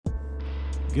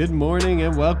Good morning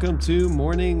and welcome to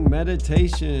Morning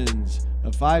Meditations,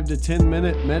 a 5 to 10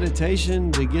 minute meditation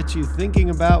to get you thinking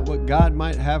about what God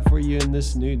might have for you in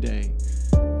this new day.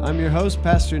 I'm your host,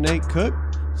 Pastor Nate Cook,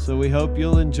 so we hope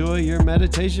you'll enjoy your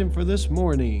meditation for this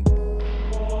morning.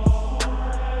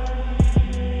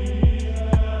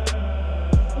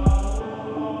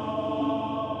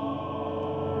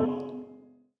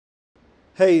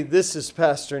 Hey, this is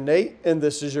Pastor Nate, and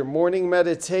this is your morning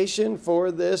meditation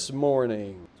for this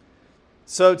morning.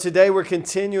 So today we're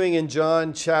continuing in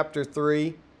John chapter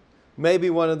 3,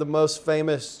 maybe one of the most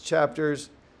famous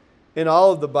chapters in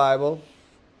all of the Bible.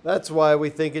 That's why we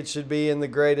think it should be in the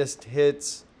greatest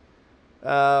hits.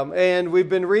 And we've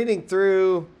been reading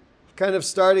through, kind of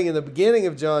starting in the beginning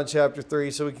of John chapter 3,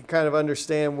 so we can kind of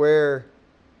understand where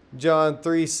John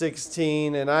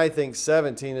 3:16 and I think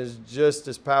 17 is just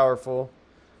as powerful.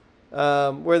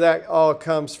 Where that all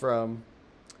comes from.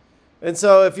 And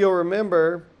so if you'll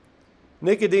remember,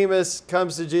 Nicodemus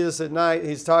comes to Jesus at night.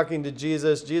 He's talking to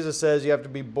Jesus. Jesus says you have to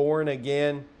be born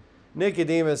again.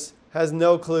 Nicodemus has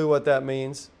no clue what that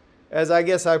means, as I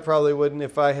guess I probably wouldn't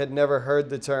if I had never heard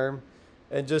the term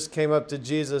and just came up to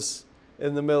Jesus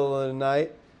in the middle of the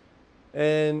night.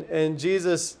 And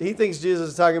Jesus, he thinks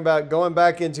Jesus is talking about going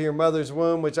back into your mother's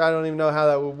womb, which I don't even know how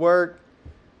that would work.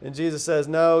 And Jesus says,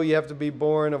 no, you have to be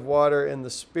born of water and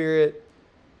the Spirit.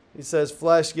 He says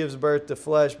flesh gives birth to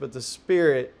flesh, but the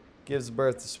Spirit gives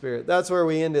birth to spirit. That's where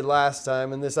we ended last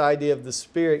time, and this idea of the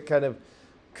Spirit kind of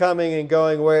coming and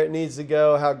going where it needs to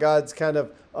go, how God's kind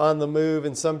of on the move,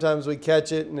 and sometimes we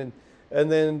catch it, and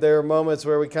then there are moments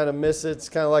where we kind of miss it. It's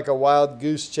kind of like a wild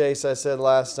goose chase, I said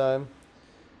last time.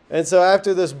 And so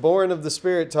after this born of the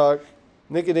Spirit talk,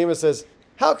 Nicodemus says,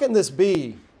 how can this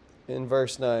be? In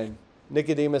verse 9.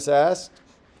 Nicodemus asked.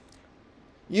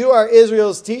 You are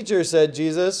Israel's teacher, said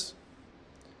Jesus,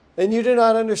 and you do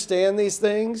not understand these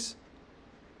things?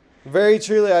 Very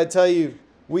truly, I tell you,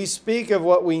 we speak of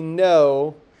what we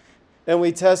know, and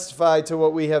we testify to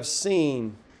what we have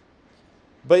seen.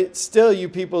 But still, you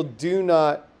people do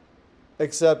not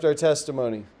accept our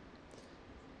testimony.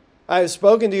 I have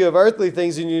spoken to you of earthly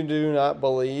things, and you do not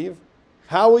believe.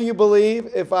 How will you believe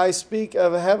if I speak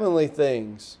of heavenly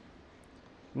things?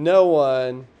 No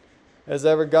one has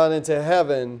ever gone into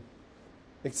heaven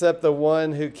except the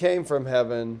one who came from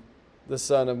heaven, the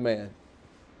Son of Man.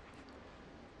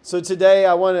 So today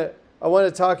I want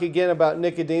to talk again about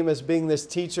Nicodemus being this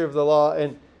teacher of the law.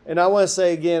 And I want to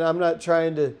say again, I'm not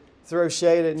trying to throw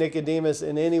shade at Nicodemus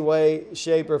in any way,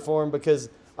 shape, or form, because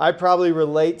I probably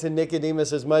relate to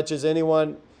Nicodemus as much as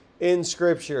anyone in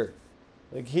Scripture.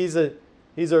 Like he's a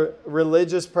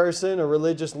religious person, a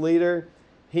religious leader.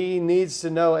 He needs to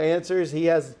know answers. He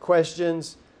has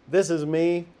questions. This is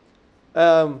me.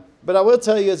 But I will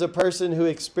tell you, as a person who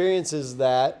experiences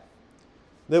that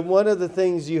one of the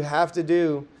things you have to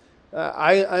do,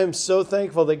 I am so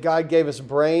thankful that God gave us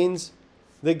brains,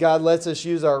 that God lets us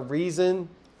use our reason,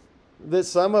 that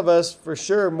some of us, for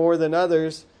sure, more than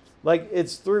others, like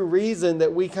it's through reason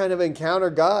that we kind of encounter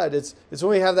God. It's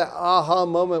when we have that aha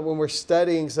moment when we're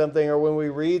studying something or when we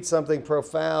read something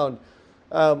profound.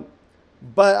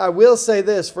 But I will say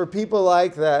this, for people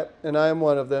like that, and I am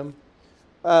one of them,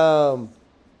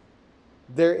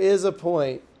 there is a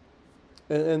point,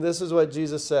 and this is what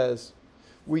Jesus says,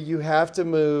 where you have to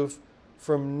move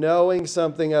from knowing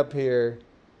something up here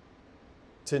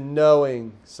to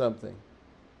knowing something.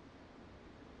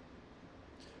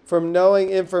 From knowing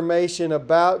information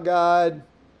about God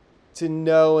to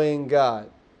knowing God.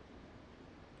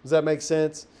 Does that make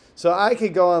sense? So I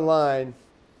could go online.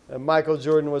 Michael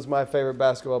Jordan was my favorite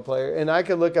basketball player. And I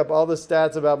could look up all the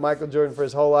stats about Michael Jordan for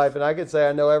his whole life, and I could say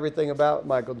I know everything about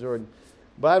Michael Jordan.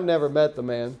 But I've never met the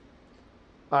man.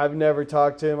 I've never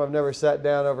talked to him. I've never sat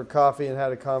down over coffee and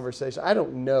had a conversation. I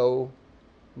don't know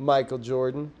Michael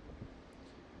Jordan.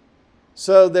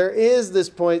 So there is this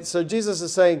point. So Jesus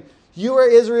is saying, you are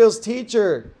Israel's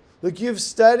teacher. Look, you've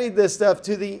studied this stuff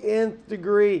to the nth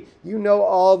degree. You know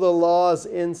all the laws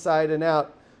inside and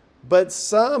out. But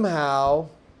somehow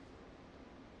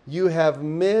you have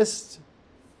missed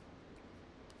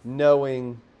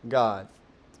knowing God.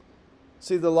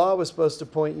 See, the law was supposed to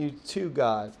point you to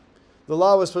God. The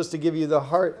law was supposed to give you the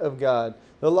heart of God.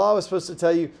 The law was supposed to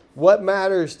tell you what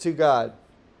matters to God.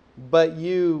 But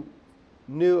you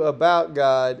knew about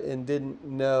God and didn't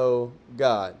know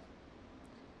God.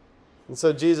 And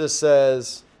so Jesus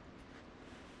says,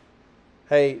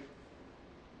 hey,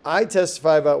 I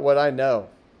testify about what I know.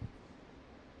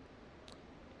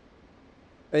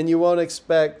 And you won't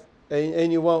accept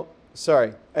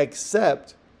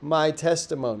my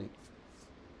testimony.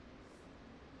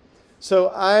 So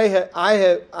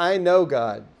I know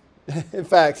God. In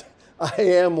fact, I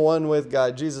am one with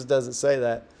God. Jesus doesn't say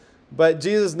that. But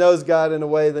Jesus knows God in a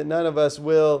way that none of us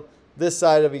will this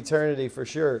side of eternity for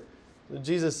sure.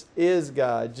 Jesus is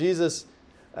God. Jesus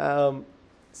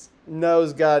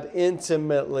knows God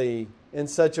intimately in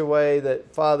such a way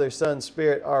that Father, Son,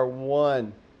 Spirit are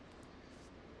one.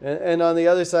 And on the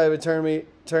other side of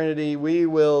eternity, we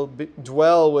will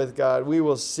dwell with God. We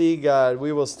will see God.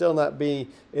 We will still not be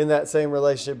in that same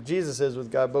relationship Jesus is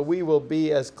with God, but we will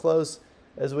be as close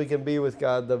as we can be with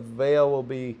God. The veil will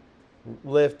be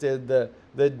lifted. The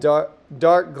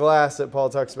dark glass that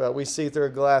Paul talks about, we see through a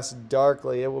glass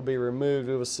darkly. It will be removed.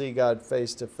 We will see God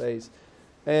face to face.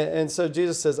 And so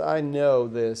Jesus says, I know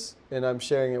this, and I'm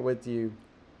sharing it with you,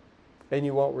 and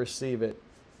you won't receive it.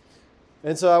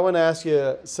 And so I want to ask you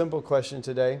a simple question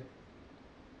today.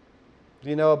 Do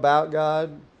you know about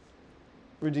God,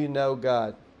 or do you know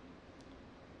God?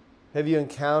 Have you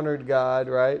encountered God,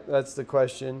 right? That's the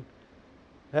question.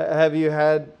 Have you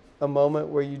had a moment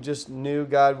where you just knew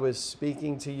God was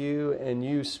speaking to you and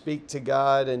you speak to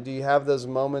God? And do you have those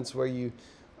moments where you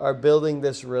are building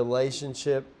this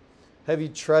relationship? Have you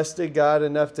trusted God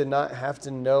enough to not have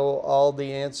to know all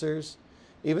the answers?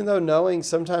 Even though knowing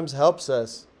sometimes helps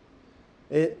us.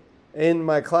 In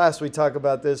my class, we talk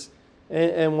about this,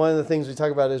 and one of the things we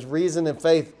talk about is reason and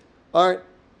faith aren't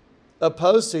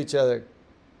opposed to each other.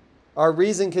 Our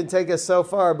reason can take us so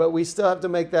far, but we still have to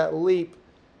make that leap.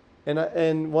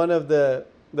 And one of the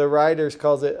writers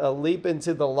calls it a leap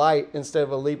into the light instead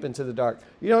of a leap into the dark.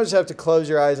 You don't just have to close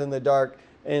your eyes in the dark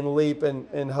and leap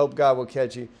and hope God will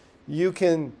catch you. You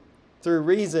can, through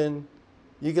reason,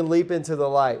 you can leap into the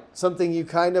light. Something you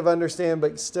kind of understand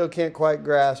but still can't quite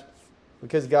grasp,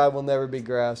 because God will never be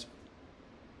grasped.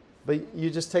 But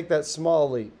you just take that small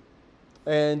leap.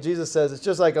 And Jesus says it's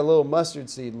just like a little mustard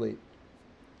seed leap.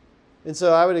 And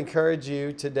so I would encourage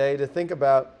you today to think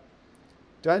about,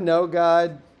 do I know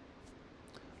God?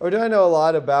 Or do I know a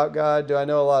lot about God? Do I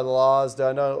know a lot of laws? Do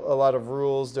I know a lot of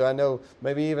rules? Do I know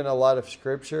maybe even a lot of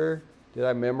scripture? Did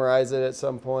I memorize it at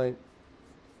some point?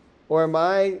 Or am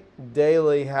I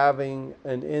daily having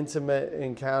an intimate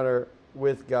encounter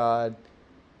with God,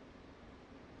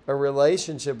 a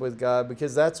relationship with God,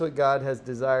 because that's what God has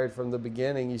desired from the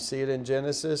beginning. You see it in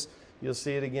Genesis, you'll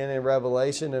see it again in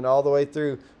Revelation, and all the way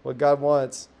through what God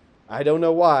wants. I don't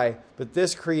know why, but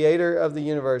this creator of the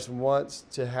universe wants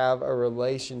to have a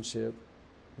relationship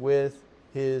with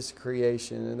his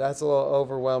creation, and that's a little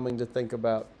overwhelming to think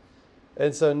about.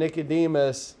 And so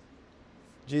Nicodemus,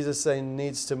 Jesus saying,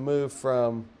 needs to move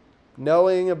from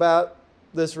knowing about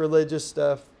this religious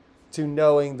stuff to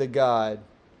knowing the God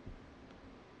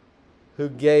who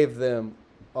gave them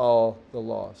all the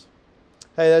laws.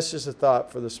 Hey, that's just a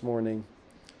thought for this morning.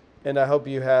 And I hope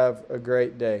you have a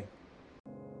great day.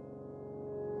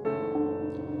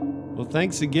 Well,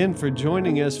 thanks again for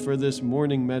joining us for this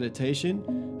morning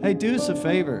meditation. Hey, do us a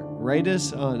favor. Rate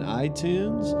us on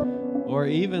iTunes or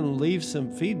even leave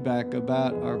some feedback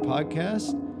about our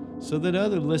podcast so that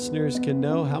other listeners can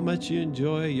know how much you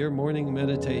enjoy your morning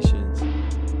meditations.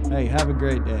 Hey, have a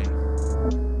great day.